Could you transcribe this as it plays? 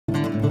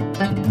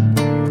সুধী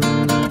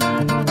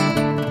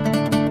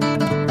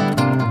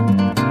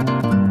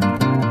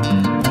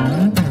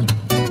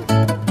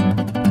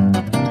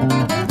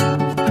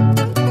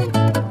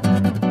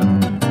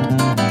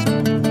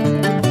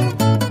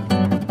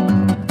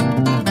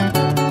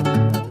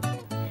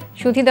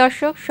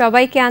দর্শক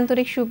সবাইকে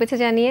আন্তরিক শুভেচ্ছা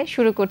জানিয়ে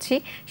শুরু করছি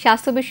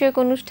স্বাস্থ্য বিষয়ক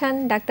অনুষ্ঠান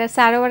ডাক্তার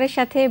সারোয়ারের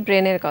সাথে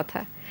ব্রেনের কথা।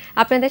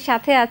 আপনাদের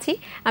সাথে আছি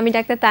আমি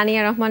ডাক্তার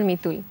তানিয়া রহমান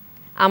মিতুল।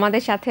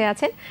 আমাদের সাথে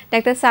আছেন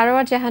ডাক্তার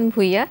সারোয়ার জাহান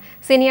Bhuiyan,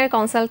 senior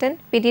consultant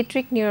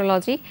paediatric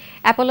neurology,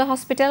 Apollo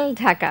hospital,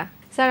 Dhaka.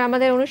 Sir,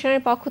 আমাদের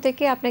অনুষ্ঠানের পক্ষ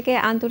থেকে আপনাকে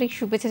আন্তরিক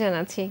শুভেচ্ছা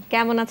জানাচ্ছি।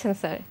 কেমন আছেন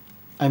স্যার?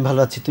 আমি ভালো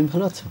আছি, তুমি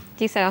ভালো আছো?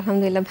 জি স্যার,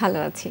 আলহামদুলিল্লাহ ভালো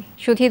আছি।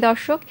 সুধী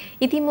দর্শক,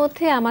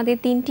 ইতিমধ্যে আমাদের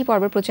 3টি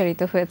পর্ব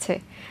প্রচারিত হয়েছে।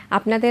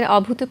 আপনাদের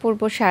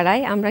অভূতপূর্ব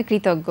সাড়ায় আমরা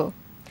কৃতজ্ঞ।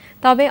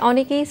 তবে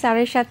অনেকেই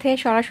স্যারের সাথে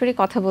সরাসরি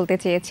কথা বলতে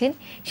চেয়েছেন,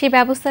 সেই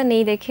ব্যবস্থা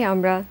নেই দেখে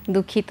আমরা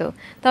দুঃখিত।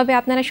 তবে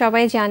আপনারা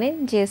সবাই জানেন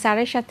যে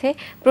স্যারের সাথে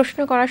প্রশ্ন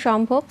করা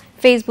সম্ভব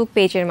ফেসবুক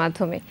পেজের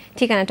মাধ্যমে।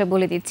 ঠিকানাটা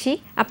বলে দিচ্ছি,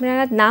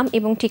 আপনারা নাম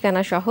এবং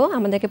ঠিকানা সহ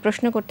আমাদেরকে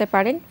প্রশ্ন করতে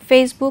পারেন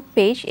Facebook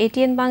page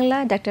ATN Bangla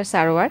doctor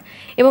Sarwar,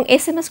 এবং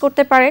SMS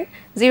করতে পারেন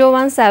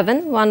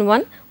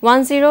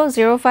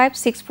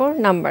 01711100564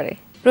 নম্বরে।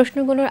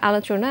 প্রশ্নগুলোর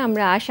আলোচনা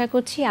আমরা আশা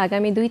করছি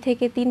আগামী 2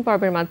 থেকে 3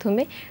 পর্বের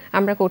মাধ্যমে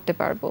আমরা করতে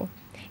পারবো।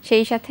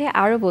 সেই সাথে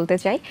আরও বলতে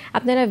চাই,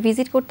 আপনারা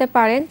ভিজিট করতে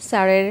পারেন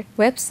স্যারের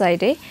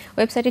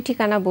ওয়েবসাইটের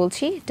ঠিকানা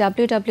বলছি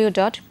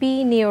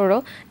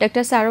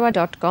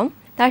www.pneuro.drsarowa.com।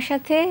 তার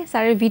সাথে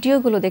স্যারের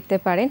ভিডিওগুলো দেখতে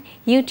পারেন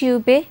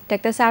ইউটিউবে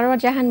ডাক্তার সারোয়ার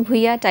জাহান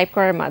ভুইয়া টাইপ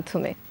করার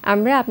মাধ্যমে।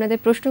 আমরা আপনাদের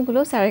প্রশ্নগুলো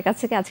স্যারের কাছ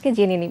থেকে আজকে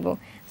জেনে নিব।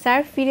 স্যার,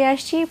 ফিরে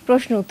আসছি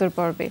প্রশ্ন উত্তর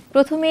পর্বে।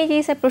 প্রথমেই যে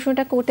স্যার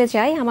প্রশ্নটা করতে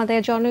চাই, আমাদের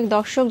জনক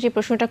দর্শক যে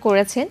প্রশ্নটা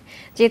করেছেন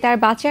যে তার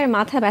বাচ্চার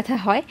মাথা ব্যথা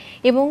হয়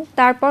এবং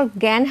তারপর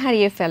জ্ঞান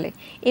হারিয়ে ফেলে,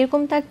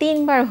 এরকম তার 3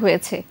 বার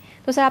হয়েছে।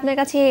 তো স্যার, আপনার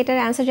কাছে এটার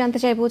অ্যান্সার জানতে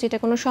চাইবো যে এটা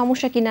কোনো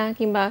সমস্যা কিনা,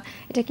 কিংবা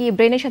এটা কি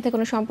ব্রেনের সাথে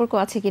কোনো সম্পর্ক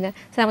আছে কিনা,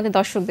 স্যার আমাদের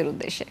দর্শকদের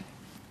উদ্দেশ্যে।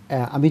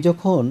 আমি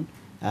যখন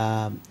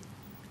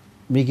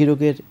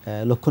মৃগীরোগের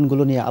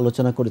লক্ষণগুলো নিয়ে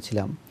আলোচনা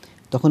করেছিলাম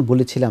তখন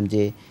বলেছিলাম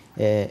যে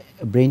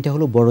ব্রেনটা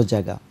হলো বড়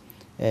জায়গা।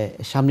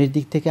 সামনের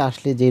দিক থেকে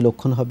আসলে যে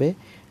লক্ষণ হবে,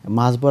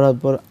 মাঝ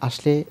বরাবর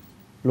আসলে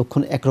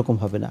লক্ষণ একরকম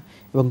হবে না,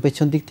 এবং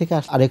পেছন দিক থেকে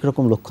আরেক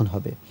রকম লক্ষণ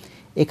হবে।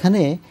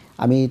 এখানে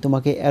আমি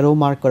তোমাকে অ্যারো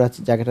মার্ক করা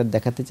জায়গাটা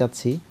দেখাতে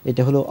চাচ্ছি।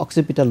 এটা হলো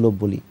অক্সিপিটাল লোব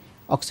বলি।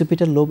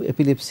 অক্সিপিটাল লোব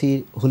এপিলেপসি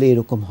হলে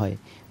এরকম হয়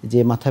যে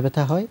মাথা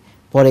ব্যথা হয়,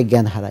 পরে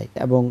জ্ঞান হারায়,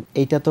 এবং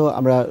এইটা তো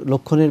আমরা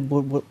লক্ষণের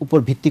উপর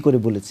ভিত্তি করে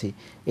বলেছি।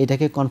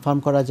 এটাকে কনফার্ম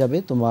করা যাবে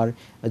তোমার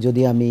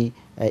যদি আমি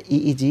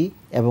EEG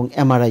এবং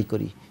MRI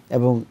করি।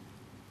 এবং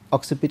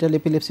অক্সিপিটাল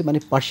এপিলেপসি মানে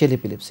পার্শিয়াল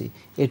এপিলেপসি,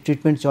 এর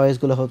ট্রিটমেন্ট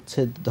চয়েসগুলো হচ্ছে,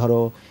 ধরো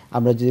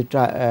আমরা যদি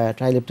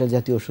ট্রাইলেপ্টাল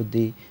জাতীয় ওষুধ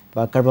দিই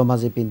বা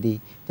কার্বামাজেপিন দিই,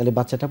 তাহলে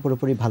বাচ্চাটা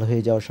পুরোপুরি ভালো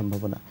হয়ে যাওয়ার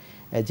সম্ভাবনা।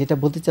 যেটা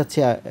বলতে চাচ্ছি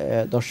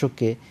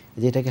দর্শককে,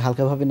 যে এটাকে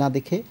হালকাভাবে না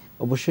দেখে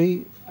অবশ্যই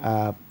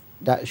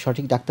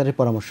সঠিক ডাক্তারের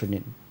পরামর্শ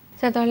নিন।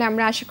 স্যার, তাহলে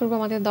আমরা আশা করব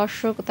আমাদের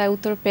দর্শক তার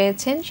উত্তর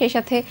পেয়েছেন। সেই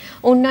সাথে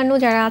অন্যান্য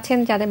যারা আছেন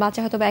যাদের বাচ্চা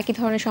হয়তো একই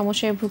ধরনের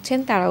সমস্যায় ভুগছেন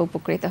তারা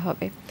উপকৃত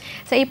হবে।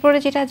 স্যার, এরপরে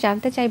যেটা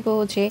জানতে চাইবো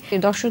যে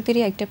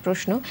দর্শকদেরই একটা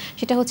প্রশ্ন,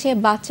 সেটা হচ্ছে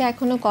বাচ্চা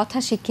এখনো কথা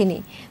শিখেনি,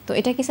 তো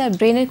এটা কি স্যার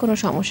ব্রেনের কোনো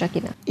সমস্যা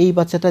কিনা? এই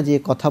বাচ্চাটা যে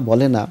কথা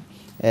বলে না,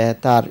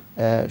 তার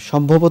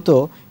সম্ভবত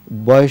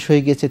বয়স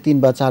হয়ে গেছে 3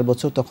 বা 4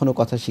 বছর, তখনও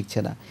কথা শিখছে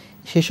না।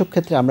 সেসব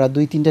ক্ষেত্রে আমরা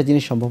 2-3টা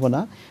জিনিস সম্ভাবনা,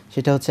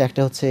 সেটা হচ্ছে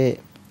একটা হচ্ছে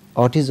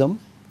অটিজম,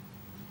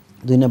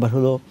 2 নম্বর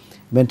হলো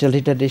মেন্টাল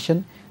রিটার্ডেশন,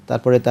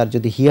 তারপরে তার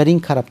যদি হিয়ারিং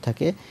খারাপ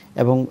থাকে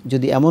এবং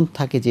যদি এমন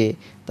থাকে যে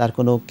তার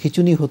কোনো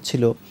খিঁচুনি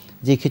হচ্ছিল,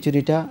 যে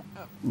খিঁচুনিটা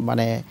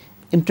মানে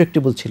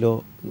ইনট্রাক্টেবল ছিল,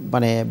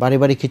 মানে বারে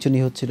বারে খিঁচুনি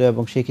হচ্ছিল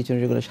এবং সেই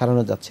খিঁচুনিগুলো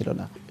সারানো যাচ্ছিল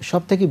না।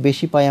 সব থেকে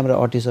বেশি পাই আমরা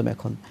অটিজম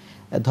এখন।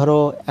 ধরো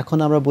এখন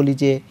আমরা বলি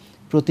যে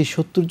প্রতি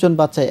 70 জন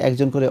বাচ্চায় 1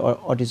 জন করে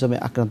অটিজমে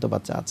আক্রান্ত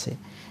বাচ্চা আছে।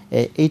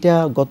 এইটা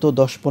গত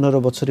 10-15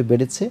 বছরে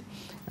বেড়েছে,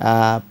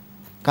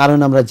 কারণ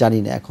আমরা জানি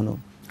না এখনও।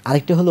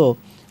 আরেকটা হলো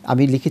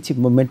আমি লিখেছি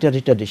মেন্টাল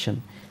রিটার্ডেশন।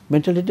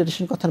 মেন্টাল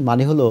রিটার্ডেশন কথার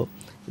মানে হলো,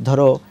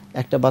 ধরো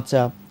একটা বাচ্চা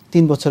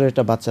 3 বছরের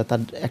একটা বাচ্চা,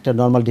 তার একটা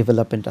নর্মাল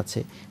ডেভেলপমেন্ট আছে,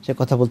 সে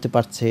কথা বলতে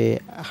পারছে,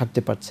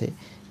 হাঁটতে পারছে,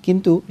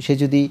 কিন্তু সে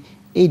যদি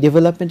এই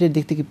ডেভেলপমেন্টের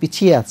দিক থেকে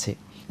পিছিয়ে আছে,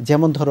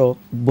 যেমন ধরো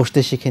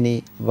বসতে শেখেনি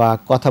বা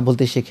কথা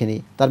বলতে শেখেনি,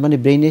 তার মানে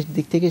ব্রেইনের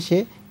দিক থেকে সে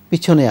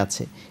পিছনে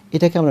আছে,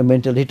 এটাকে আমরা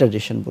মেন্টাল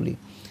রিটার্ডেশন বলি।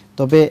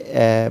 তবে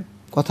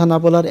কথা না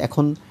বলার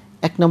এখন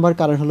 1 নম্বর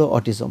কারণ হলো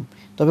অটিজম,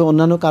 তবে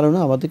অন্যান্য কারণও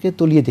আমাদেরকে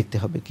তলিয়ে দেখতে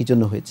হবে কী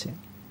জন্য হয়েছে।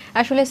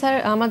 আসলে স্যার,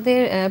 আমাদের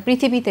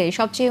পৃথিবীতে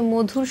সবচেয়ে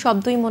মধুর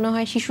শব্দই মনে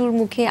হয় শিশুর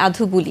মুখে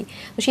আধু বুলি।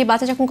 তো সেই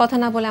বাচ্চা যখন কথা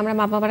না বলে আমরা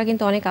মা বাবারা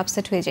কিন্তু অনেক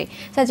আপসেট হয়ে যাই।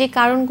 স্যার, যে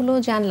কারণগুলো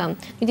জানলাম,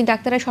 যদি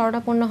ডাক্তারের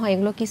শরণাপন্ন হয়,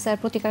 এগুলো কি স্যার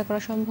প্রতিকার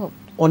করা সম্ভব?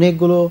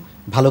 অনেকগুলো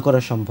ভালো করা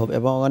সম্ভব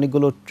এবং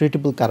অনেকগুলো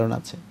ট্রিটেবল কারণ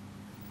আছে।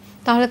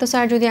 তাহলে তো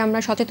স্যার যদি আমরা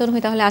সচেতন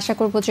হই তাহলে আশা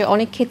করব যে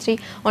অনেক ক্ষেত্রেই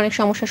অনেক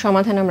সমস্যার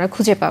সমাধান আমরা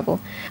খুঁজে পাবো।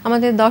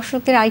 আমাদের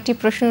দর্শকদের আরেকটি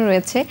প্রশ্ন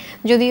রয়েছে,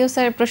 যদিও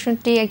স্যার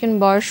প্রশ্নটি একজন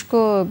বয়স্ক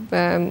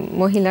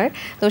মহিলার,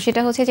 তো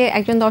সেটা হচ্ছে যে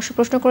একজন দর্শক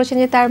প্রশ্ন করেছেন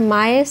যে তার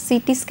মায়ের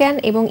সিটি স্ক্যান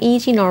এবং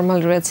ইইজি নর্মাল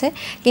রয়েছে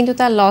কিন্তু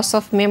তার লস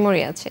অফ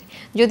মেমোরি আছে।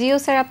 যদিও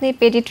স্যার আপনি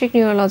পেডিয়াট্রিক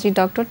নিউরোলজি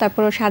ডক্টর,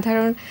 তারপরও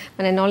সাধারণ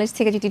নলেজ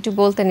থেকে যদি একটু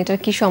বলতেন এটার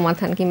কি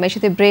সমাধান কিংবা এর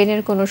সাথে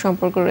ব্রেনের কোনো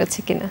সম্পর্ক রয়েছে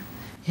কিনা।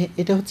 হ্যাঁ,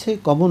 এটা হচ্ছে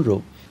কমন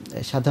রোগ।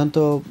 সাধারণত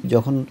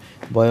যখন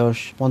বয়স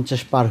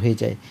 50 পার হয়ে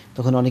যায়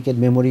তখন অনেকের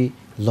মেমোরি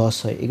লস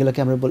হয়, এগুলোকে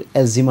আমরা বলি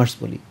অ্যালজিমার্স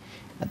বলি।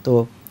 তো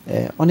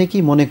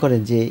অনেকেই মনে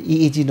করেন যে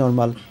EEG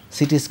normal,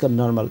 CT scan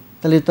normal,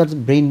 তাহলে তার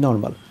ব্রেইন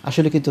নর্মাল।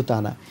 আসলে কিন্তু তা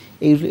না।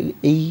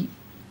 এই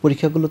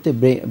পরীক্ষাগুলোতে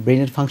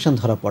ব্রেইনের ফাংশন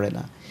ধরা পড়ে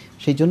না।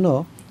 সেই জন্য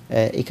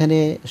এখানে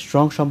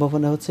স্ট্রং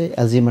সম্ভাবনা হচ্ছে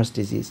অ্যালজিমার্স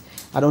ডিজিজ।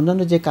 আর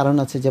অন্যান্য যে কারণ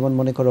আছে, যেমন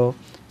মনে করো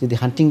যদি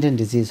হান্টিংটন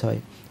ডিজিজ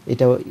হয়,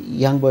 এটা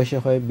ইয়াং বয়সে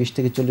হয়, 20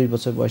 থেকে 40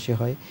 বছর বয়সে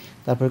হয়।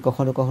 তারপরে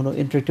কখনো কখনো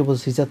ইন্ট্রাক্টেবল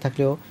সিজার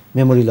থাকলেও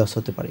মেমোরি লস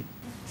হতে পারে।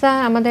 স্যার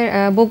আমাদের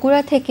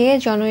বগুড়া থেকে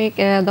জনৈক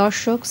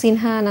দর্শক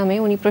সিনহা নামে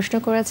উনি প্রশ্ন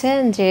করেছেন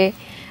যে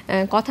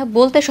কথা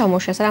বলতে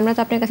সমস্যা। স্যার আমরা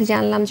তো আপনার কাছে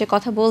জানলাম যে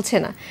কথা বলছে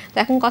না, তো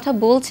এখন কথা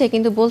বলছে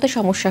কিন্তু বলতে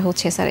সমস্যা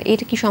হচ্ছে, স্যার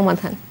এটা কি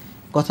সমাধান?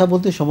 কথা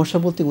বলতে সমস্যা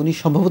বলতে উনি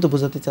সম্ভবত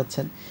বোঝাতে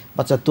চাচ্ছেন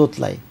বাচ্চা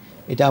তোতলায়,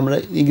 এটা আমরা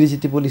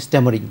ইংরেজিতে বলি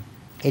স্ট্যামারিং।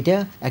 এটা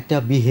একটা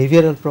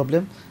বিহেভিয়ারাল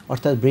প্রবলেম,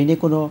 অর্থাৎ ব্রেইনে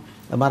কোনো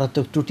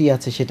মারাত্মক ত্রুটি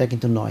আছে সেটা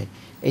কিন্তু নয়।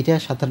 এটা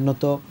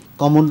সাধারণত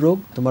কমন রোগ,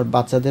 তোমার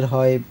বাচ্চাদের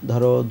হয়,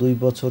 ধরো 2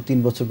 বছর 3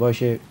 বছর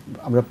বয়সে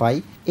আমরা পাই।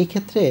 এই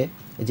ক্ষেত্রে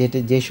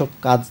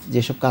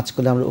যেসব কাজ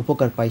করলে আমরা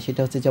উপকার পাই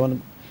সেটা হচ্ছে, যেমন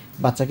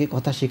বাচ্চাকে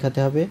কথা শেখাতে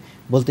হবে,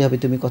 বলতে হবে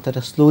তুমি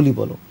কথাটা স্লোলি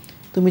বলো।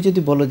 তুমি যদি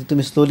বলো যে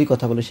তুমি স্লোলি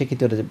কথা বলো,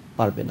 সেক্ষেত্রে ওরা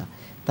পারবে না।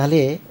 তাহলে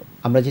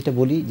আমরা যেটা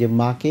বলি যে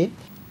মাকে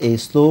এই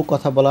স্লো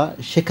কথা বলা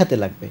শেখাতে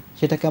লাগবে।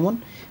 সেটা কেমন?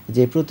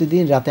 যে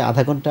প্রতিদিন রাতে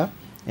আধা ঘন্টা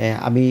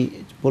আমি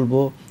বলবো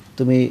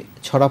তুমি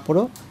ছড়া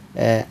পড়ো,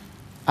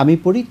 আমি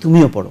পড়ি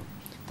তুমিও পড়ো।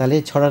 তাহলে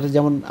ছড়াটা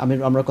যেমন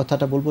আমরা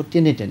কথাটা বলবো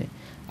টেনে টেনে,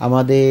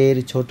 আমাদের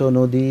ছোট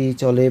নদী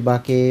চলে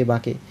বাঁকে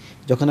বাঁকে।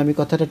 যখন আমি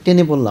কথাটা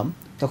টেনে বললাম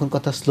তখন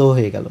কথা স্লো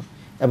হয়ে গেল,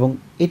 এবং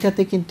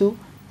এটাতে কিন্তু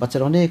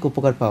বাচ্চার অনেক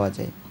উপকার পাওয়া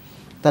যায়।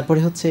 তারপরে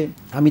হচ্ছে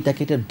আমি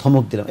তাকে এটা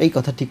ধমক দিলাম, এই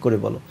কথা ঠিক করে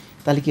বলো।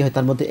 তাহলে কি হয়,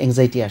 তার মধ্যে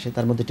অ্যাংজাইটি আসে,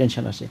 তার মধ্যে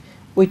টেনশন আসে,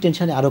 ওই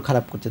টেনশনে আরও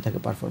খারাপ করতে থাকে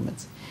পারফরমেন্স।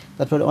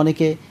 তারপরে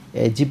অনেকে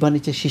জিহ্বা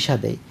নিচে সীসা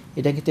দেয়,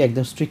 এটা কিন্তু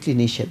একদম স্ট্রিক্টলি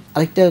নিষেধ।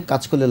 আরেকটা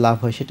কাজ করলে লাভ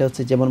হয়, সেটা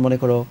হচ্ছে যেমন মনে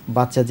করো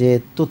বাচ্চা যে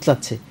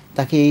তোতলাচ্ছে,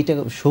 তাকে এইটা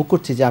শো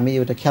করছে যে আমি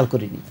ওটা খেয়াল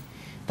করিনি,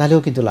 তাহলেও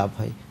কিন্তু লাভ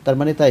হয়। তার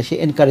মানে তাই সে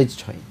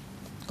এনকারেজড হয়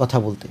কথা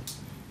বলতে।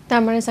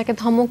 তার মানে তাকে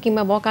ধমক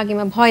কিংবা বকা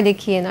কিংবা ভয়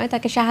দেখিয়ে নয়,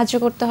 তাকে সাহায্য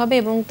করতে হবে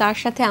এবং তার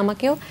সাথে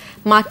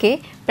মাকে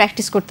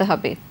প্র্যাকটিস করতে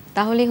হবে,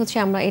 তাহলেই হচ্ছে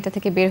আমরা এটা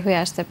থেকে বের হয়ে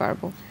আসতে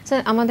পারবো।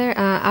 স্যার আমাদের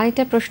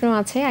আরেকটা প্রশ্ন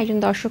আছে, একজন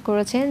দর্শক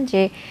করেছেন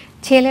যে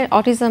ছেলের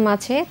অটিজম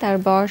আছে, তার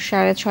বয়স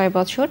 6.5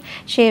 বছর,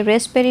 সে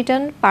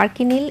রেসপেরিটন,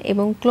 পার্কিনিল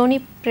এবং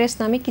ক্লোনিপ্রেস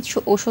নামে কিছু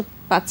ওষুধ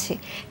পাচ্ছে,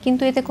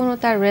 কিন্তু এতে কোনো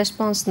তার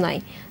রেসপন্স নাই।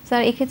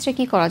 স্যার এক্ষেত্রে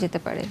কি করা যেতে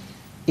পারে?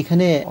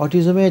 এখানে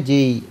অটিজমের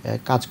যেই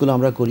কাজগুলো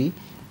আমরা করি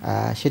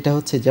সেটা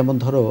হচ্ছে, যেমন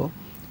ধরো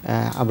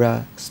আমরা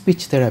স্পিচ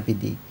থেরাপি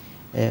দিই,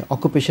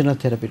 অকুপেশনাল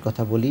থেরাপির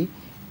কথা বলি,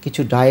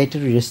 কিছু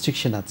ডায়েটারি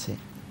রেস্ট্রিকশন আছে,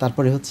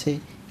 তারপরে হচ্ছে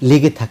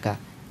লেগে থাকা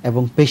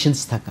এবং পেশেন্স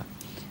থাকা।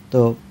 তো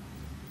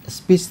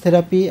স্পিচ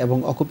থেরাপি এবং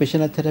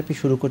অকুপেশনাল থেরাপি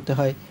শুরু করতে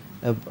হয়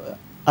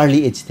আর্লি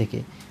এজ থেকে,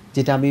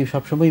 যেটা আমি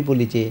সবসময়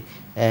বলি যে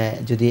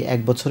যদি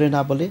 1 বছরে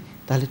না বলে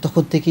তাহলে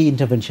তখন থেকেই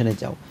ইন্টারভেনশনে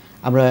যাও।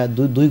 আমরা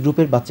দুই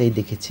গ্রুপের বাচ্চাই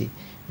দেখেছি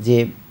যে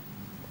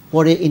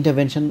পরে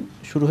ইন্টারভেনশন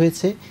শুরু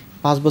হয়েছে,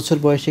 5 বছর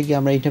বয়সে গিয়ে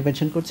আমরা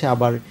ইন্টারভেনশন করছি,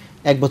 আবার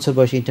 1 বছর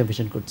বয়সে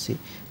ইন্টারভেনশন করছি।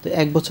 তো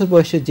 1 বছর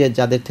বয়সে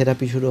যাদের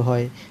থেরাপি শুরু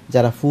হয়,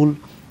 যারা ফুল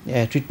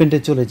ট্রিটমেন্টে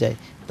চলে যায়,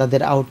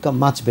 তাদের আউটকাম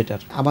মাচ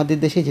বেটার। আমাদের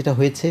দেশে যেটা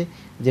হয়েছে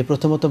যে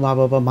প্রথমত মা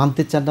বাবা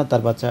মানতে চান না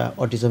তার বাচ্চা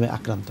অটিজমে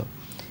আক্রান্ত,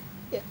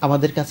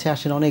 আমাদের কাছে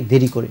আসেন অনেক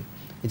দেরি করে,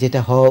 যেটা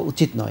হওয়া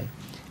উচিত নয়।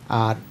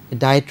 আর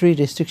ডায়েটারি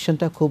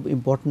রেস্ট্রিকশনটা খুব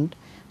ইম্পর্ট্যান্ট,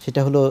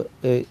 সেটা হলো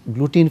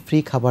গ্লুটিন ফ্রি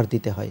খাবার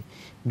দিতে হয়।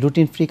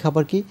 গ্লুটিন ফ্রি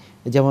খাবার কি,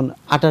 যেমন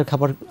আটার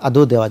খাবার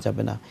আদৌ দেওয়া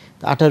যাবে না।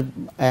 তো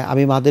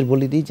আমি মাদের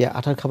বলে দিই যে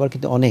আটার খাবার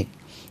কিন্তু অনেক,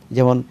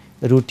 যেমন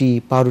রুটি,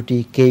 পাউরুটি,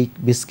 কেক,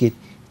 বিস্কিট,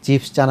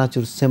 চিপস,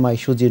 চানাচুর, সেমাই,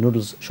 সুজি,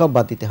 নুডলস সব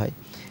বাদ দিতে হয়।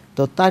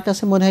 তো তার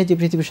কাছে মনে হয় যে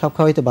পৃথিবীর সব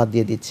খাওয়াই তো বাদ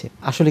দিয়ে দিচ্ছে,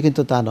 আসলে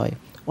কিন্তু তা নয়।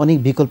 অনেক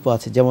বিকল্প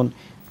আছে, যেমন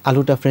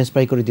আলুটা ফ্রেঞ্চ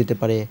ফ্রাই করে দিতে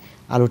পারে,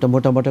 আলুটা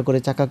মোটা মোটা করে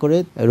চাকা করে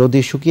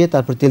রোদে শুকিয়ে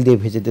তারপর তেল দিয়ে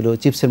ভেজে দিল,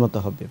 চিপসের মতো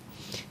হবে।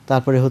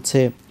 তারপরে হচ্ছে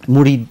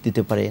মুড়ি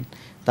দিতে পারেন,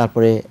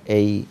 তারপরে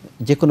এই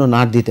যে কোনো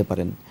নাট দিতে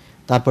পারেন,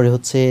 তারপরে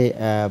হচ্ছে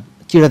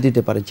চিড়া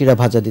দিতে পারেন, চিড়া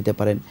ভাজা দিতে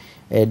পারেন,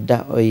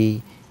 ওই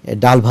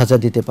ডাল ভাজা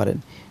দিতে পারেন,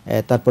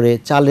 তারপরে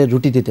চালের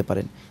রুটি দিতে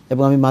পারেন।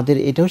 এবং আমি মাদের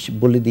এটাও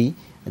বলে দিই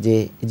যে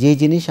যেই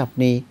জিনিস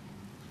আপনি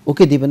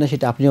ওকে দিবেন না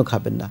সেটা আপনিও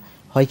খাবেন না।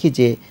 হয় কি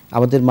যে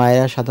আমাদের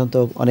মায়েরা সাধারণত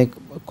অনেক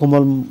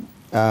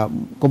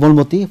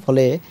কোমলমতি,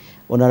 ফলে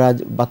ওনারা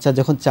বাচ্চা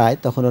যখন চায়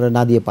তখন ওরা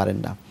না দিয়ে পারেন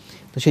না।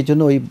 তো সেই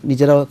জন্য ওই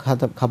নিজেরাও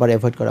খাবার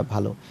অ্যাভয়েড করা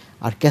ভালো।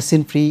 আর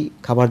ক্যাসিন ফ্রি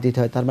খাবার দিতে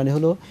হয়, তার মানে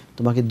হলো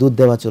তোমাকে দুধ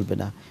দেওয়া চলবে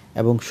না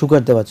এবং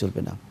সুগার দেওয়া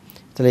চলবে না।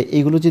 তাহলে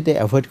এইগুলো যদি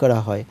অ্যাভয়েড করা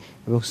হয়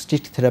এবং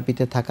স্ট্রিক্ট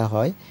থেরাপিতে থাকা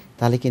হয়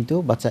তাহলে কিন্তু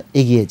বাচ্চা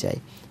এগিয়ে যায়।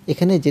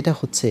 এখানে যেটা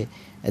হচ্ছে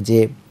যে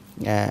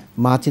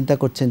মা চিন্তা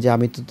করছেন যে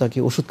আমি তো তাকে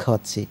ওষুধ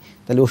খাওয়াচ্ছি,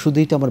 তাহলে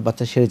ওষুধেই তো আমার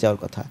বাচ্চা সেরে যাওয়ার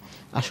কথা।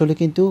 আসলে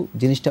কিন্তু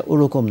জিনিসটা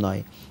ওরকম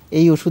নয়।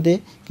 এই ওষুধে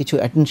কিছু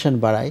অ্যাটেনশন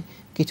বাড়ায়,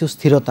 কিছু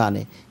স্থিরতা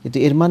আনে, কিন্তু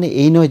এর মানে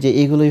এই নয় যে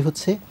এইগুলোই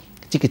হচ্ছে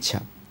চিকিৎসা।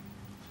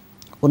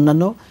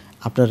 অন্যান্য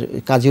আপনার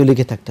কাজেও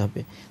লেগে থাকতে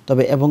হবে।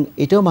 তবে এবং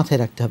এটাও মাথায়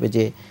রাখতে হবে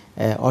যে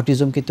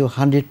অটিজম কিন্তু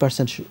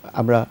 100%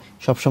 আমরা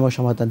সবসময়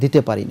সমাধান দিতে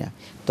পারি না।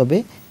 তবে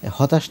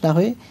হতাশ না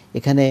হয়ে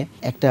এখানে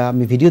একটা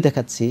আমি ভিডিও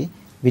দেখাচ্ছি।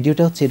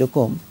 ভিডিওটা হচ্ছে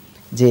এরকম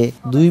যে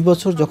 2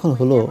 বছর যখন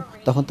হলো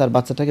তখন তার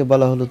বাচ্চাটাকে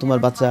বলা হলো তোমার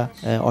বাচ্চা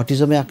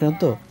অটিজমে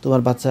আক্রান্ত,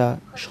 তোমার বাচ্চা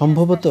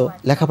সম্ভবত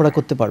লেখাপড়া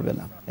করতে পারবে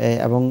না,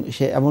 এবং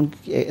সে এমন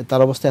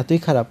তার অবস্থা এতই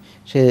খারাপ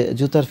সে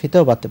জুতার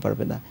ফিতাও বাঁধতে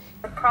পারবে না।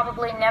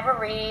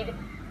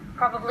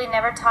 Probably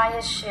never tie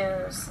his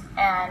shoes,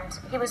 and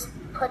he was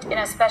put in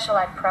a special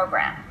ed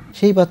program.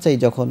 সেই বাচ্চাই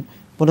যখন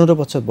 15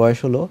 বছর বয়স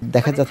হলো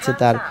দেখা যাচ্ছে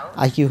তার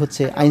আইকিউ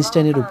হচ্ছে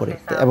আইনস্টাইনের উপরে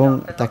এবং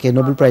তাকে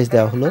নোবেল প্রাইজ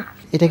দেওয়া হলো।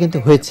 এটা কিন্তু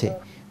হয়েছে।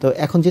 তো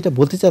এখন যেটা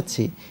বলতে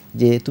চাচ্ছি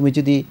যে তুমি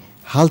যদি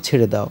হাল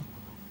ছেড়ে দাও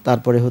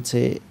তারপরে হচ্ছে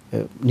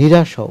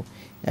নিরাশ হও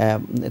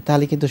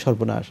তাহলে কিন্তু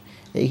সর্বনাশ।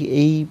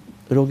 এই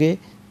রোগে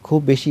খুব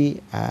বেশি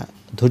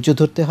ধৈর্য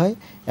ধরতে হয়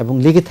এবং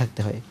লেগে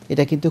থাকতে হয়,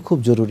 এটা কিন্তু খুব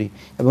জরুরি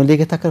এবং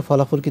লেগে থাকার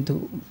ফলাফল কিন্তু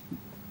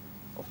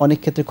অনেক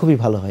ক্ষেত্রে খুবই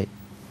ভালো হয়।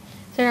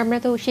 স্যার আমরা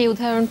তো সেই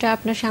উদাহরণটা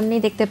আপনার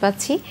সামনেই দেখতে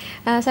পাচ্ছি।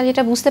 স্যার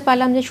যেটা বুঝতে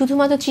পারলাম যে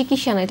শুধুমাত্র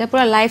চিকিৎসা নয়, এটা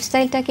পুরো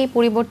লাইফস্টাইলটাকেই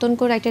পরিবর্তন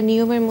করে একটা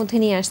নিয়মের মধ্যে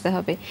নিয়ে আসতে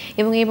হবে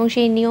এবং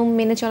সেই নিয়ম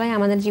মেনে চলাই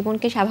আমাদের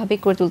জীবনকে স্বাভাবিক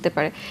করে তুলতে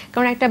পারে।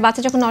 কারণ একটা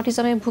বাচ্চা যখন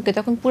অটিজমে ভুগে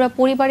তখন পুরো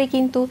পরিবারই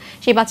কিন্তু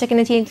সেই বাচ্চাকে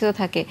নিয়ে চিন্তিত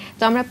থাকে।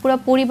 তো আমরা পুরো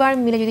পরিবার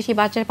মিলে যদি সেই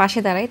বাচ্চার পাশে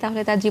দাঁড়াই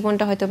তাহলে তার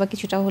জীবনটা হয়তো বা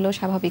কিছুটা হলেও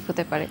স্বাভাবিক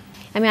হতে পারে।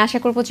 আমি আশা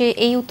করব যে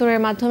এই উত্তরের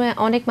মাধ্যমে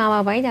অনেক মা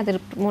বাবাই তাদের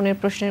মনের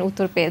প্রশ্নের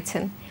উত্তর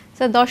পেয়েছেন।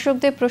 স্যার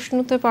দর্শকদের প্রশ্ন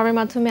উত্তর পর্বের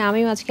মাধ্যমে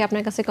আমিও আজকে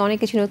আপনার কাছ থেকে অনেক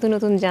কিছু নতুন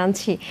নতুন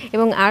জানছি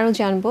এবং আরও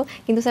জানবো,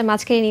 কিন্তু স্যার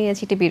মাঝখানে নিয়ে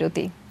নিয়েছি একটি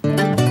বিরতি।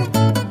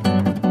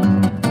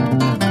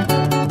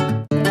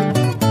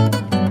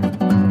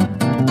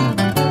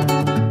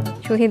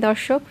 সুধী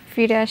দর্শক,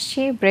 ফিরে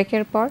আসছি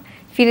ব্রেকের পর,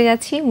 ফিরে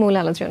যাচ্ছি মূল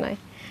আলোচনায়।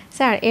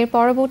 স্যার এর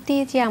পরবর্তী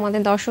যে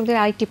আমাদের দর্শকদের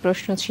আরেকটি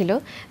প্রশ্ন ছিল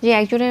যে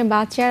একজনের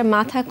বাচ্চার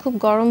মাথা খুব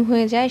গরম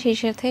হয়ে যায়, সেই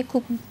সাথে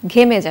খুব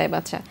ঘেমে যায়,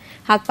 বাচ্চা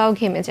হাত পাও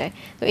ঘেমে যায়,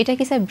 তো এটা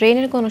কি স্যার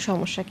ব্রেনের কোনো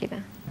সমস্যা কিনা?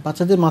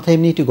 বাচ্চাদের মাথা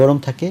এমনি একটু গরম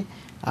থাকে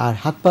আর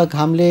হাত পা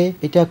ঘামলে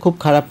এটা খুব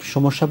খারাপ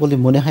সমস্যা বলে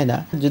মনে হয় না।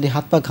 যদি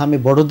হাত পা ঘামে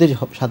বড়দের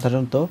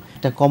সাধারণত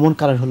একটা কমন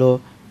কারণ হলো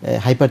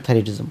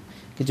হাইপারথাইরয়েডিজম,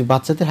 কিন্তু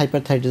বাচ্চাদের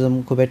হাইপারথাইরয়েডিজম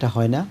খুব একটা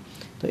হয় না।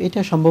 তো এটা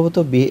সম্ভবত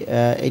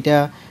এটা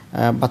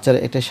বাচ্চার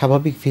একটা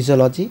স্বাভাবিক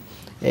ফিজিওলজি।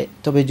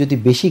 তবে যদি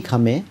বেশি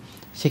ঘামে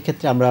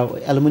সেক্ষেত্রে আমরা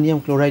অ্যালুমিনিয়াম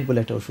ক্লোরাইড বলে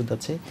একটা ওষুধ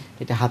আছে,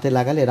 এটা হাতে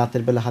লাগালে,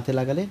 রাতের বেলা হাতে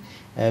লাগালে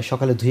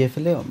সকালে ধুয়ে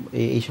ফেলে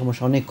এই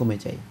সমস্যা অনেক কমে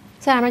যায়।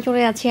 স্যার আমরা চলে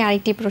যাচ্ছি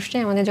আরেকটি প্রশ্নে।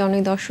 আমাদের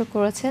অনেক দর্শক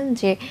করেছেন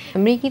যে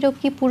মৃগী রোগ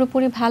কি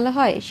পুরোপুরি ভালো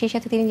হয়, সেই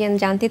সাথে তিনি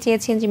জানতে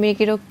চেয়েছেন যে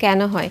মৃগী রোগ কেন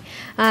হয়।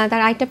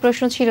 তার আরেকটা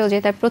প্রশ্ন ছিল যে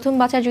তার প্রথম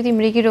বাচ্চার যদি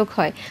মৃগী রোগ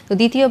হয় তো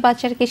দ্বিতীয়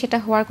বাচ্চার কি সেটা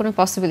হওয়ার কোনো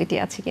পসিবিলিটি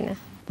আছে কিনা?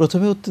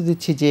 প্রথমে উত্তর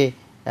দিচ্ছি যে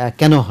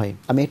কেন হয়।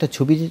 আমি একটা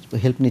ছবির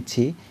হেল্প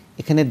নিচ্ছি।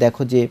 এখানে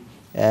দেখো যে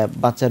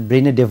বাচ্চার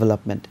ব্রেনের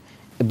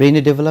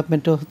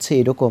ডেভেলপমেন্টও হচ্ছে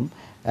এরকম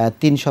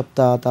 3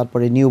 সপ্তাহ,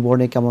 তারপরে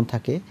নিউবর্নে কেমন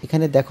থাকে।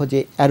 এখানে দেখো যে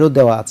অ্যারো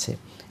দেওয়া আছে,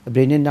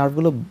 ব্রেনের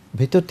নার্ভগুলো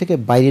ভেতর থেকে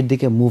বাইরের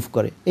দিকে মুভ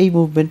করে। এই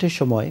মুভমেন্টের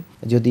সময়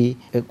যদি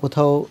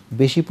কোথাও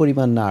বেশি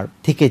পরিমাণ নার্ভ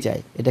থেকে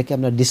যায় এটাকে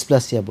আমরা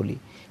ডিসপ্লাসিয়া বলি।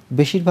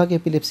 বেশিরভাগ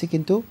এপিলেপসি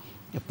কিন্তু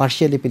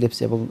পার্শিয়াল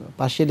এপিলেপসি, এবং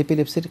পার্শিয়াল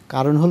এপিলেপসির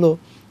কারণ হলো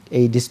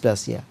এই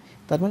ডিসপ্লাসিয়া।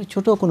 তার মানে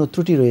ছোটো কোনো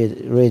ত্রুটি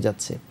রয়ে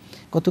যাচ্ছে।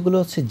 কতগুলো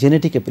হচ্ছে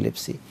জেনেটিক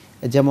এপিলেপসি,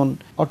 যেমন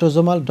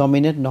autosomal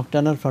dominant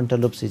nocturnal frontal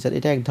lobe caesar,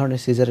 এটা এক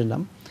ধরনের সিজারের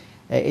নাম।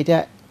 এটা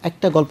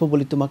একটা গল্প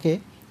বলি তোমাকে।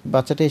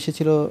 বাচ্চাটা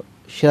এসেছিল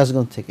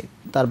সিরাজগঞ্জ থেকে,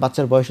 তার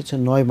বাচ্চার বয়স হচ্ছে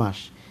 9 মাস।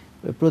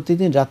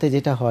 প্রতিদিন রাতে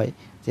যেটা হয়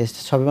যে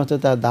সবেমাত্র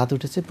তার দাঁত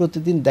উঠেছে,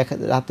 প্রতিদিন দেখা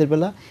রাতের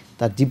বেলা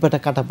তার জিহ্বাটা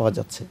কাটা পাওয়া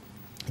যাচ্ছে।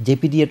 যে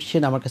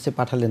পিডিয়াট্রিশিয়ান আমার কাছে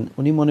পাঠালেন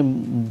উনি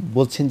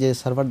বলছেন যে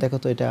সার্ভার দেখো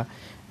তো এটা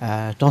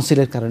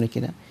টনসিলের কারণে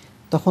কিনা।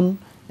 তখন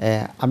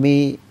আমি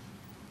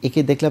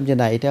একে দেখলাম যে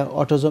না, এটা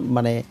অটোজম,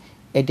 মানে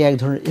এটা এক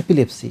ধরনের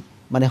এপিলেপসি।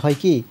 মানে হয়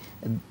কি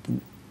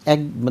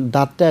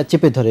দাঁতটা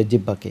চেপে ধরে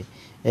জিহ্বাকে,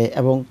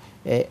 এবং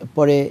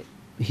পরে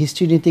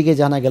হিস্ট্রি নিতে গিয়ে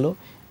জানা গেল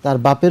তার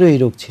বাপেরও এই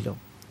রোগ ছিল।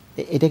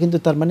 এটা কিন্তু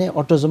তার মানে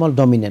অটোজোমাল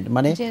ডমিনেন্ট,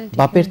 মানে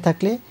বাপের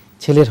থাকলে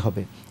ছেলের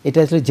হবে। এটা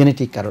আসলে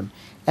জেনেটিক কারণ,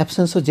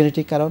 অ্যাবসেন্সও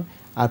জেনেটিক কারণ,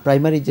 আর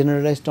প্রাইমারি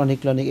জেনারেলাইজড টনিক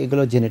ক্লনিক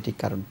এগুলো জেনেটিক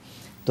কারণ।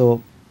 তো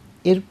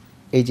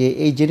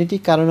এই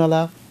জেনেটিক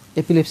কারণওয়ালা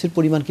এপিলেপসির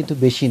পরিমাণ কিন্তু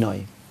বেশি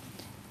নয়।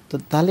 তো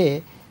তাহলে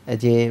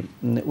যে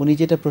উনি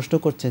যেটা প্রশ্ন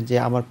করছেন যে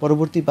আমার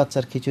পরবর্তী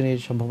বাচ্চার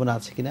খিঁচুনির সম্ভাবনা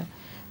আছে কিনা,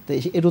 তো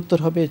এর উত্তর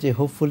হবে যে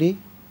হোপফুলি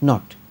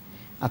নট।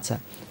 আচ্ছা,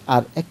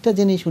 আর একটা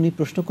জিনিস উনি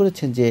প্রশ্ন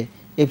করেছেন যে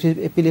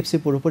এপিলেপসি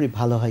পুরোপুরি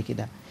ভালো হয়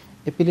কিনা।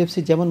 এপিলেপসি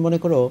যেমন মনে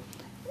করো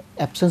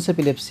অ্যাবসেন্স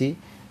এপিলেপসি,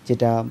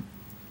 যেটা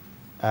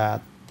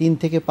 3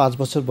 থেকে 5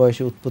 বছর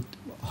বয়সে উৎপত্তি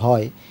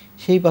হয়,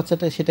 সেই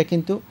বাচ্চাটা সেটা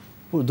কিন্তু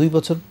 2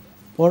 বছর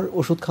পর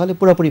ওষুধ খাওয়ালে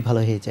পুরোপুরি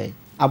ভালো হয়ে যায়।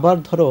 আবার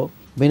ধরো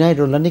বেনাইন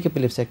রোলানিক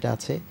এপিলেপসি একটা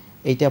আছে,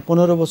 এইটা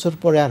 15 বছর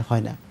পরে আর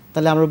হয় না।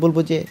 তাহলে আমরা বলবো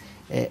যে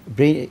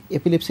ব্রেন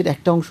এপিলেপসির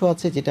একটা অংশ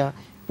আছে যেটা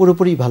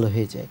পুরোপুরি ভালো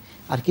হয়ে যায়,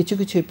 আর কিছু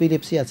কিছু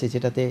এপিলেপসি আছে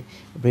যেটাতে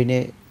ব্রেনে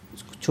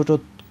ছোট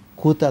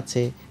খুঁত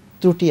আছে,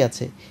 ত্রুটি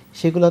আছে,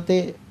 সেগুলোতে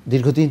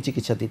দীর্ঘদিন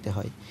চিকিৎসা দিতে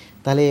হয়।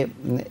 তাহলে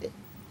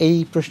এই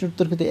প্রশ্নের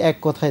উত্তর কিন্তু এক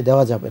কথায়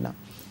দেওয়া যাবে না,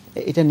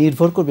 এটা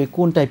নির্ভর করবে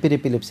কোন টাইপের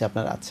এপিলেপসি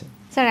আপনার আছে।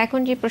 স্যার এখন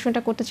যে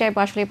প্রশ্নটা করতে চাইবো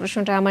আসলে এই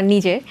প্রশ্নটা আমার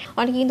নিজের,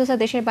 অনেকে কিন্তু স্যার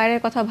দেশের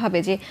বাইরের কথা ভাবে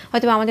যে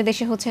হয়তো আমাদের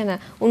দেশে হচ্ছে না,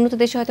 উন্নত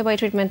দেশে হয়তো এই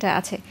ট্রিটমেন্টটা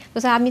আছে। তো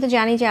স্যার আমি তো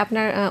জানি যে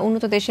আপনার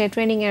উন্নত দেশে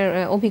ট্রেনিংয়ের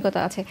অভিজ্ঞতা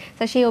আছে,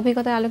 স্যার সেই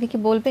অভিজ্ঞতার আলোকে কি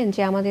বলবেন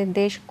যে আমাদের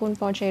দেশ কোন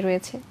পর্যায়ে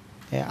রয়েছে?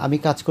 আমি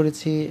কাজ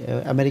করেছি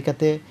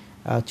আমেরিকাতে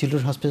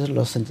চিলড্রেন হসপিটাল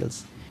লস অ্যাঞ্জেলস,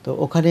 তো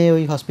ওখানে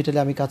ওই হসপিটালে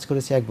আমি কাজ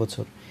করেছি 1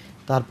 বছর।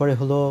 তারপরে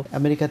হলো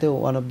আমেরিকাতে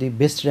one of the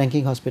best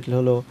ranking hospital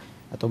হলো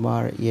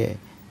তোমার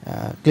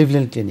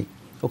ক্লিভল্যান্ড ক্লিনিক,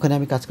 ওখানে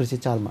আমি কাজ করেছি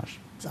 4 মাস।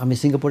 আমি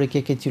সিঙ্গাপুরে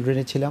কে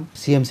চিলড্রেনে ছিলাম,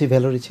 সিএমসি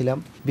ভ্যালোরে ছিলাম,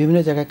 বিভিন্ন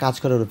জায়গায় কাজ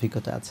করার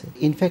অভিজ্ঞতা আছে।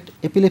 ইনফ্যাক্ট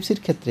এপিলেপসির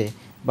ক্ষেত্রে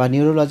বা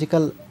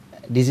নিউরোলজিক্যাল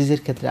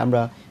ডিজিজের ক্ষেত্রে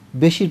আমরা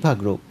বেশিরভাগ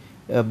রোগ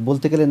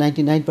বলতে গেলে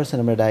 99%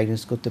 আমরা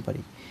ডায়াগনোস করতে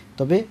পারি।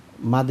 তবে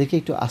মাদেরকে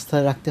একটু আস্থা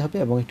রাখতে হবে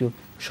এবং একটু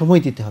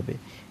সময় দিতে হবে,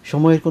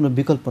 সময়ের কোনো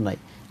বিকল্প নাই।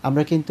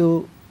 আমরা কিন্তু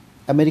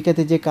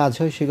আমেরিকাতে যে কাজ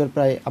হয় সেগুলো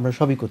প্রায় আমরা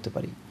সবই করতে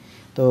পারি,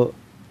 তো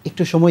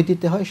একটু সময়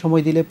দিতে হয়,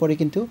 সময় দিলে পরে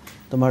কিন্তু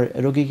তোমার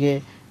রোগীকে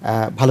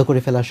ভালো করে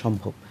ফেলা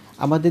সম্ভব।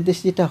 আমাদের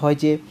দেশে যেটা হয়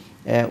যে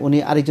উনি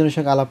আরেকজনের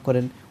সঙ্গে আলাপ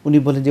করেন, উনি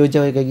বলেন যে ওই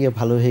জায়গায় গিয়ে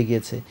ভালো হয়ে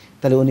গিয়েছে,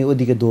 তাহলে উনি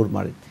ওদিকে দৌড়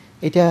মারেন।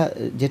 এটা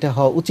যেটা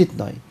হওয়া উচিত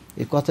নয়,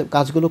 এই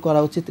কাজগুলো করা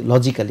উচিত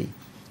লজিক্যালি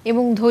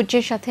এবং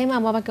ধৈর্যের সাথে মা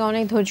বাবাকে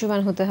অনেক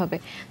ধৈর্যবান হতে হবে।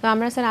 তো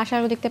আমরা স্যার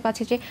আশারও দেখতে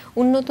পাচ্ছি যে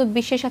উন্নত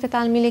বিশ্বের সাথে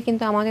তাল মিলিয়ে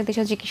কিন্তু আমাদের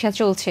দেশের চিকিৎসা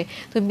চলছে।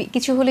 তো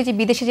কিছু হলে যে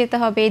বিদেশে যেতে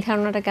হবে এই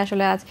ধারণাটাকে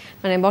আসলে আজ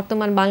মানে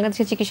বর্তমান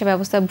বাংলাদেশের চিকিৎসা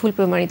ব্যবস্থা ভুল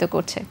প্রমাণিত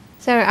করছে।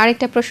 স্যার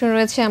আরেকটা প্রশ্ন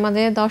রয়েছে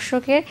আমাদের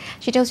দর্শকের,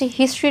 সেটা হচ্ছে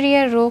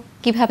হিস্টেরিয়া রোগ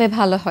কিভাবে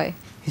ভালো হয়?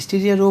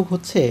 হিস্টেরিয়া রোগ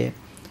হচ্ছে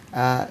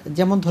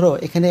যেমন ধরো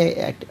এখানে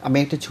আমি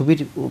একটা ছবির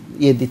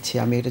দিচ্ছি,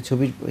 আমি একটা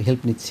ছবির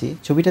হেল্প নিচ্ছি।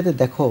 ছবিটাতে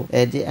দেখো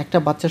যে একটা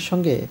বাচ্চার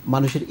সঙ্গে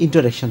মানুষের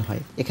ইন্টারাকশন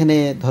হয়। এখানে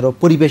ধরো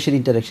পরিবেশের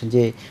ইন্টারাকশন,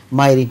 যে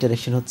মায়ের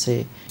ইন্টারাকশন হচ্ছে,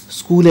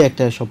 স্কুলে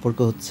একটা সম্পর্ক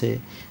হচ্ছে,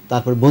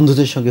 তারপর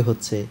বন্ধুদের সঙ্গে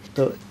হচ্ছে।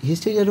 তো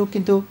হিস্টেরিয়া রোগ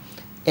কিন্তু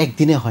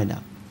একদিনে হয় না,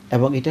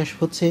 এবং এটা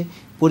হচ্ছে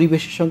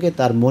পরিবেশের সঙ্গে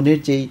তার মনের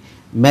যেই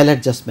ম্যাল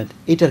অ্যাডজাস্টমেন্ট,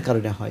 এটার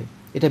কারণে হয়।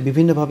 এটা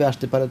বিভিন্নভাবে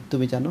আসতে পারে,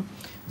 তুমি জানো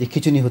যে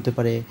খিঁচুনি হতে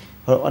পারে,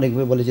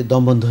 অনেকে বলে যে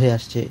দম বন্ধ হয়ে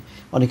আসছে,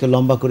 অনেকে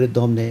লম্বা করে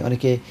দম নেয়,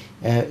 অনেকে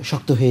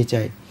শক্ত হয়ে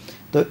যায়।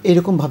 তো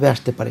এরকমভাবে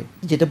আসতে পারে।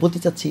 যেটা বলতে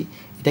চাচ্ছি,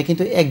 এটা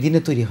কিন্তু একদিনে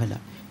তৈরি হয় না,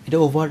 এটা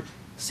ওভার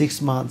 6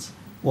 মান্থস,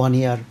 1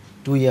 ইয়ার,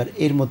 2 ইয়ার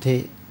এর মধ্যে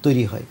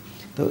তৈরি হয়।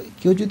 তো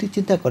কেউ যদি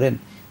চিন্তা করেন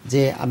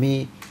যে আমি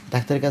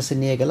ডাক্তারের কাছে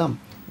নিয়ে গেলাম,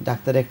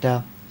 ডাক্তার একটা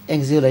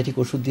অ্যাংজিওলাইটিক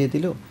ওষুধ দিয়ে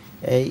দিল,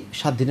 এই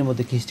 7 দিনের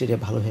মধ্যে হিস্টেরিয়া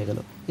ভালো হয়ে গেল,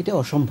 এটা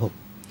অসম্ভব।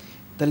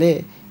 তাহলে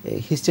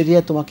হিস্টেরিয়া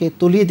তোমাকে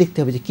তলিয়ে দেখতে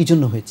হবে যে কী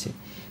জন্য হয়েছে।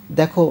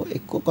 দেখো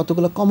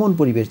কতগুলো কমন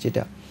পরিবেশ,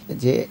 যেটা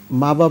যে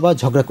মা বাবা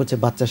ঝগড়া করছে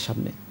বাচ্চার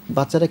সামনে,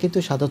 বাচ্চারা কিন্তু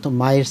সাধারণত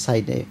মায়ের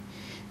সাইডে।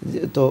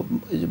 তো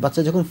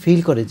বাচ্চা যখন ফিল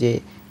করে যে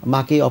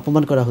মাকে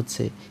অপমান করা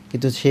হচ্ছে,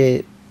 কিন্তু সে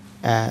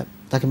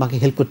তাকে মাকে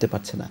হেল্প করতে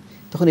পারছে না,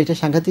 তখন এটা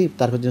সাংঘাতিক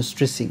তার জন্য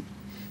স্ট্রেসিং।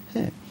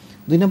 হ্যাঁ,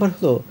 2 নম্বর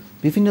হলো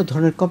বিভিন্ন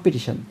ধরনের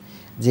কম্পিটিশান,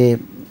 যে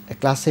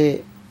ক্লাসে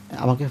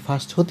আমাকে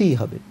ফার্স্ট হতেই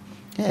হবে,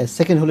 হ্যাঁ,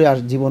 সেকেন্ড হলে আর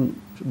জীবন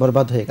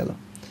বরবাদ হয়ে গেল।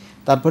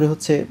 তারপরে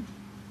হচ্ছে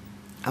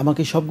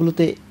আমাকে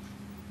সবগুলোতে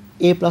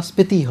A+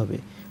 পেতেই হবে,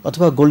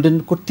 অথবা গোল্ডেন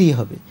করতেই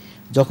হবে।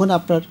 যখন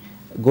আপনার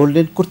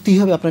গোল্ডেন করতেই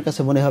হবে আপনার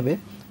কাছে মনে হবে,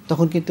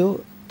 তখন কিন্তু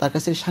তার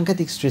কাছে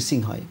সাংঘাতিক স্ট্রেসিং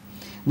হয়,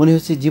 মনে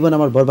হচ্ছে জীবন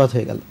আমার বরবাদ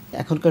হয়ে গেল।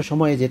 এখনকার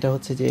সময়ে যেটা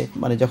হচ্ছে যে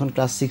মানে যখন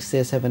ক্লাস 6-এ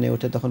 7-এ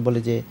ওঠে, তখন বলে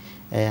যে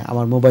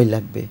আমার মোবাইল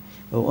লাগবে,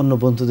 অন্য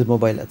বন্ধুদের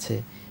মোবাইল আছে।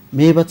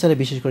 মেয়ে বাচ্চারা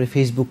বিশেষ করে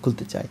ফেসবুক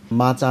খুলতে চায়,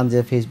 মা চান যে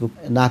ফেসবুক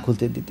না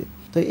খুলতে দিতে।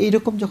 তো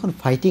এইরকম যখন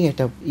ফাইটিং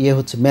একটা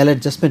হচ্ছে, ম্যাল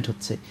অ্যাডজাস্টমেন্ট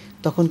হচ্ছে,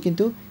 তখন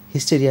কিন্তু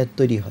হিস্টেরিয়া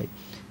তৈরি হয়।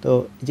 তো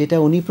যেটা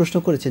উনি প্রশ্ন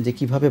করেছেন যে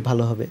কিভাবে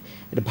ভালো হবে,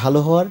 এটা ভালো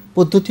হওয়ার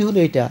পদ্ধতি হলো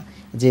এটা,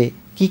 যে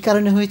কি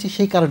কারণে হয়েছে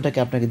সেই কারণটাকে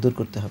আপনাকে দূর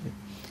করতে হবে।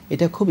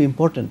 এটা খুব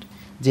ইম্পর্ট্যান্ট।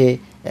 যে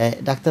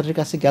ডাক্তারের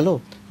কাছে গেল,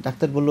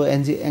 ডাক্তার বললো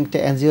একটা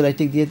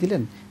অ্যানজিওলাইটিক দিয়ে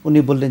দিলেন, উনি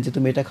বললেন যে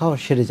তুমি এটা খাও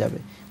সেরে যাবে।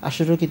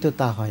 আসলেও কিন্তু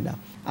তা হয় না।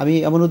 আমি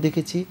এমনও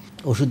দেখেছি,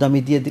 ওষুধ আমি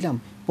দিয়ে দিলাম,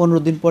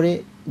 15 দিন পরে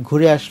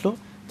ঘুরে আসলো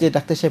যে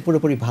ডাক্তার সাহেব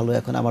পুরোপুরি ভালো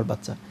এখন আমার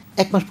বাচ্চা।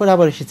 1 মাস পরে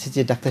আবার এসেছে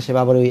যে ডাক্তার সাহেব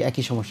আবার ওই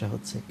একই সমস্যা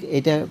হচ্ছে।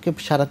 এটাকে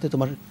সারাতে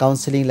তোমার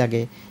কাউন্সেলিং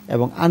লাগে,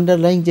 এবং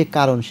আন্ডারলাইং যে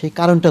কারণ, সেই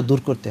কারণটা দূর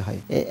করতে হয়।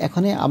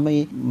 এখানে আমি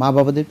মা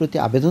বাবাদের প্রতি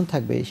আবেদন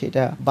থাকবে,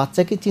 সেটা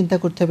বাচ্চাকে চিন্তা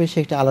করতে হবে, সে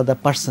একটা আলাদা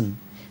পার্সন,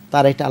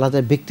 তার একটা আলাদা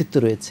ব্যক্তিত্ব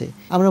রয়েছে।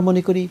 আমরা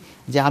মনে করি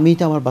যে আমি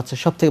তো আমার বাচ্চার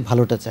সব থেকে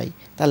ভালোটা চাই,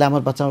 তাহলে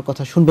আমার বাচ্চা আমার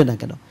কথা শুনবে না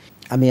কেন?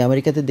 আমি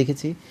আমেরিকাতে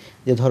দেখেছি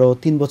যে ধরো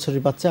 3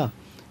 বছরের বাচ্চা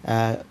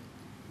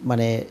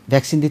মানে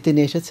ভ্যাকসিন দিতে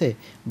নিয়ে এসেছে,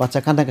 বাচ্চা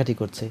কান্নাকাটি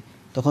করছে,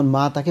 তখন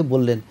মা তাকে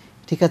বললেন,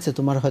 ঠিক আছে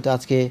তোমার হয়তো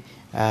আজকে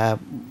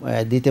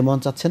দিতে মন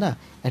চাচ্ছে না,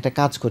 একটা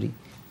কাজ করি,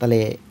 তাহলে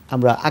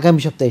আমরা আগামী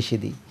সপ্তাহে এসে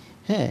দিই।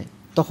 হ্যাঁ,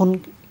 তখন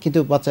কিন্তু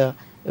বাচ্চা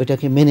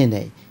ওইটাকে মেনে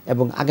নেয়,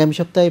 এবং আগামী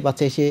সপ্তাহে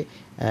বাচ্চা এসে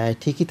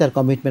ঠিকই তার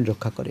কমিটমেন্ট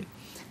রক্ষা করে।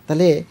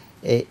 তাহলে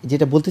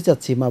যেটা বলতে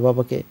চাচ্ছি, মা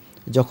বাবাকে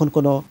যখন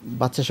কোনো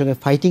বাচ্চার সঙ্গে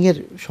ফাইটিংয়ের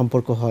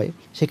সম্পর্ক হয়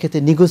সেক্ষেত্রে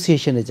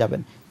নেগোসিয়েশনে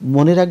যাবেন,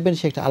 মনে রাখবেন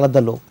সে একটা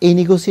আলাদা লোক। এই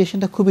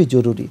নেগোসিয়েশনটা খুবই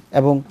জরুরি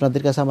এবং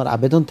আপনাদের কাছে আমার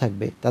আবেদন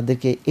থাকবে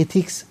তাদেরকে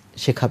এথিক্স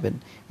শেখাবেন,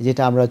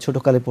 যেটা আমরা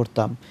ছোটোকালে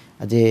পড়তাম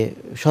যে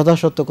সদা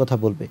সত্য কথা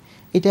বলবে।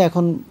 এটা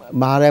এখন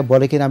মারা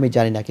বলে কিনা আমি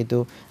জানি না, কিন্তু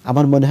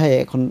আমার মনে হয়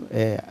এখন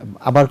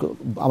আবার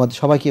আমাদের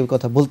সবাইকে ওই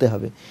কথা বলতে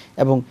হবে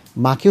এবং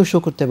মাকেও শো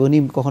করতে হবে উনি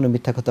কখনো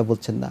মিথ্যা কথা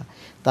বলছেন না।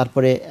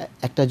 তারপরে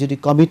একটা যদি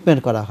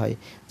কমিটমেন্ট করা হয়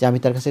যে আমি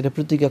তার কাছে এটা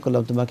প্রতিজ্ঞা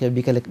করলাম তোমাকে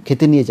বিকালে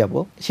খেতে নিয়ে যাব,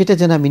 সেটা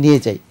যেন আমি নিয়ে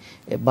যাই।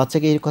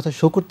 বাচ্চাকে এই কথা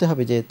শো করতে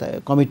হবে যে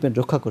কমিটমেন্ট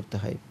রক্ষা করতে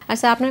হয়।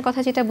 আচ্ছা, আপনার কথা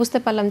যেটা বুঝতে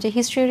পারলাম যে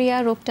হিস্টেরিয়া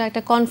রোগটা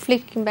একটা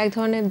কনফ্লিক্ট কিংবা এক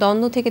ধরনের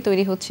দ্বন্দ্ব থেকে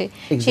তৈরি হচ্ছে।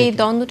 সেই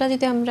দ্বন্দ্বটা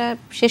যদি আমরা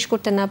শেষ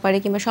করতে না পারি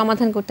কিংবা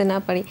সমাধান করতে না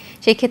পারি,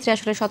 সেই ক্ষেত্রে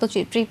আসলে শত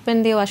ট্রিটমেন্ট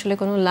দিয়েও আসলে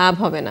কোনো লাভ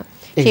হবে না।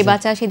 সেই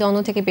বাচ্চা সেই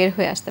দ্বন্দ্ব থেকে বের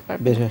হয়ে আসতে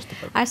পারবে।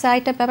 আর স্যার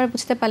একটা ব্যাপার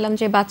বুঝতে পারলাম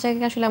যে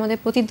বাচ্চাকে আসলে আমাদের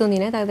প্রতিদ্বন্দ্বী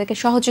নয়, তাদেরকে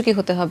সহযোগী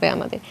হতে হবে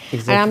আমাদের।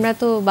 আর আমরা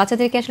তো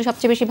বাচ্চাদেরকে আসলে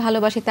সবচেয়ে বেশি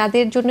ভালোবাসি,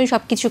 তাদের জন্যই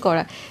সব কিছু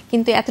করা,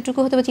 কিন্তু এতটুকু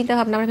হতে চিন্তা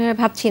ভাবনা আমরা এভাবে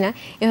ভাবছি না।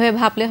 এভাবে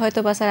ভাবলে হয়তো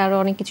বা স্যার আরও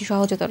অনেক কিছু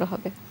সহজতর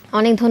হবে।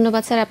 অনেক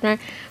ধন্যবাদ স্যার আপনার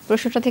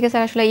প্রশ্নটা থেকে।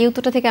 স্যার আসলে এই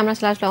উত্তরটা থেকে আমরা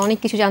আসলে অনেক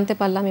কিছু জানতে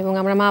পারলাম এবং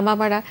আমরা মা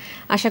বাবারা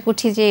আশা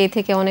করছি যে এ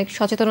থেকে অনেক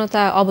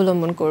সচেতনতা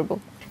অবলম্বন করব।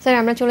 স্যার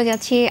আমরা চলে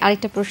যাচ্ছি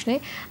আরেকটা প্রশ্নে।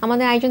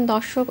 আমাদের একজন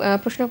দর্শক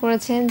প্রশ্ন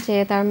করেছেন যে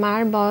তার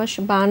মার বয়স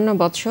 52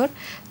 বছর,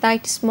 তার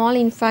একটি স্মল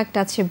ইনফ্যাক্ট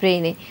আছে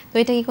ব্রেইনে, তো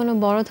এটা কি কোনো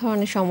বড়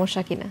ধরনের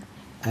সমস্যা কিনা?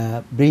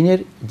 ব্রেইনের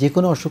যে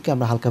কোনো অসুখকে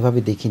আমরা হালকাভাবে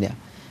দেখি না।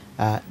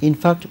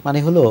 ইনফ্যাক্ট মানে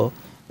হলো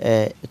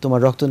তোমার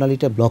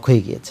রক্তনালীটা ব্লক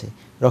হয়ে গিয়েছে,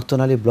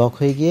 রক্তনালী ব্লক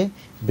হয়ে গিয়ে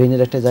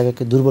ব্রেইনের একটা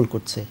জায়গাকে দুর্বল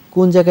করছে।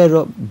 কোন জায়গায়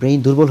ব্রেইন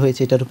দুর্বল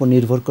হয়েছে এটার উপর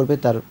নির্ভর করবে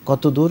তার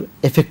কত দূর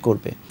এফেক্ট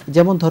করবে।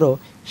 যেমন ধরো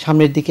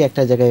সামনের দিকে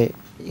একটা জায়গায়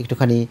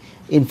একটুখানি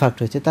ইনফ্যাক্ট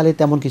হয়েছে, তাহলে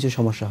তেমন কিছু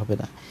সমস্যা হবে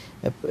না।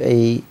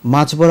 এই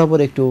মাঝ বরাবর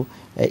একটু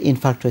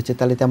ইনফ্যাক্ট হয়েছে,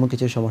 তাহলে তেমন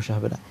কিছু সমস্যা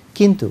হবে না।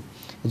 কিন্তু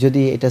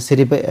যদি এটা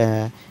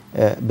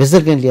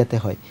বেসাল গ্যাংলিয়াতে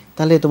হয়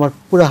তাহলে তোমার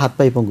পুরো হাত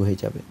পায়ে পঙ্গু হয়ে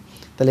যাবে।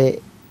 তাহলে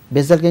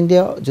বেসাল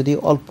গ্যাংলিয়া যদি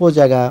অল্প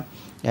জায়গা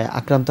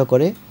আক্রান্ত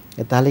করে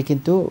তাহলে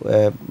কিন্তু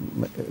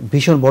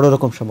ভীষণ বড়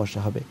রকম সমস্যা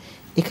হবে।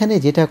 এখানে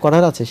যেটা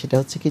করার আছে সেটা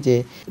হচ্ছে কি যে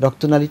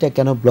রক্তনালীটা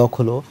কেন ব্লক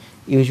হলো,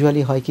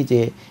 ইউজুয়ালি হয় কি যে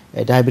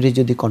ডায়াবেটিস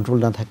যদি কন্ট্রোল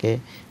না থাকে,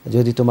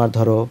 যদি তোমার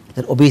ধরো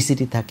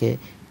ওবেসিটি থাকে,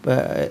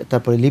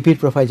 তারপরে লিপিড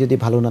প্রোফাইল যদি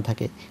ভালো না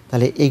থাকে,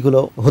 তাহলে এইগুলো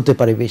হতে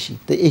পারে বেশি।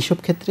 তো এইসব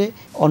ক্ষেত্রে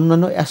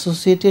অন্যান্য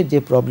অ্যাসোসিয়েটেড যে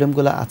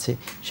প্রবলেমগুলো আছে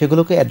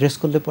সেগুলোকে অ্যাড্রেস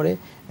করলে পরে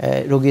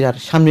রোগীর আর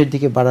সামনের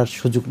দিকে বাড়ার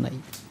সুযোগ নাই।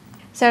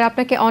 স্যার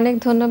আপনাকে অনেক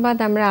ধন্যবাদ।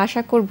 আমরা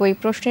আশা করব এই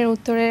প্রশ্নের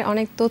উত্তরের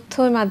অনেক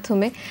তথ্যের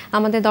মাধ্যমে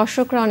আমাদের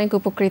দর্শকরা অনেক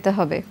উপকৃত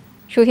হবে।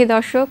 সুধী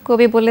দর্শক,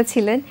 কবি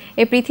বলেছিলেন,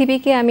 এই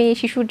পৃথিবীকে আমি এই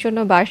শিশুর জন্য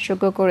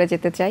বাসযোগ্য করে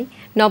যেতে চাই,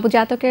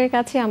 নবজাতকের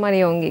কাছে আমার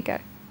এই অঙ্গীকার।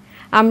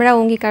 আমরা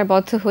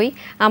অঙ্গীকারবদ্ধ হই,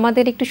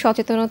 আমাদের একটু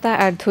সচেতনতা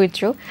আর ধৈর্য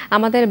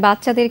আমাদের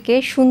বাচ্চাদেরকে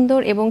সুন্দর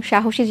এবং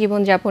সাহসী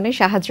জীবনযাপনে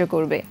সাহায্য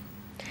করবে।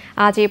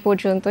 আজ এ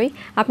পর্যন্তই।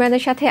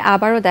 আপনাদের সাথে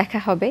আবারও দেখা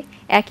হবে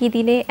একই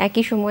দিনে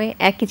একই সময়ে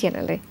একই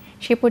চ্যানেলে।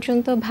 সে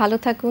পর্যন্ত ভালো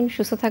থাকুন,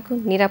 সুস্থ থাকুন,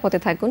 নিরাপদে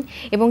থাকুন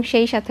এবং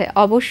সেই সাথে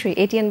অবশ্যই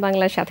এটিএন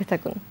বাংলার সাথে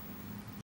থাকুন।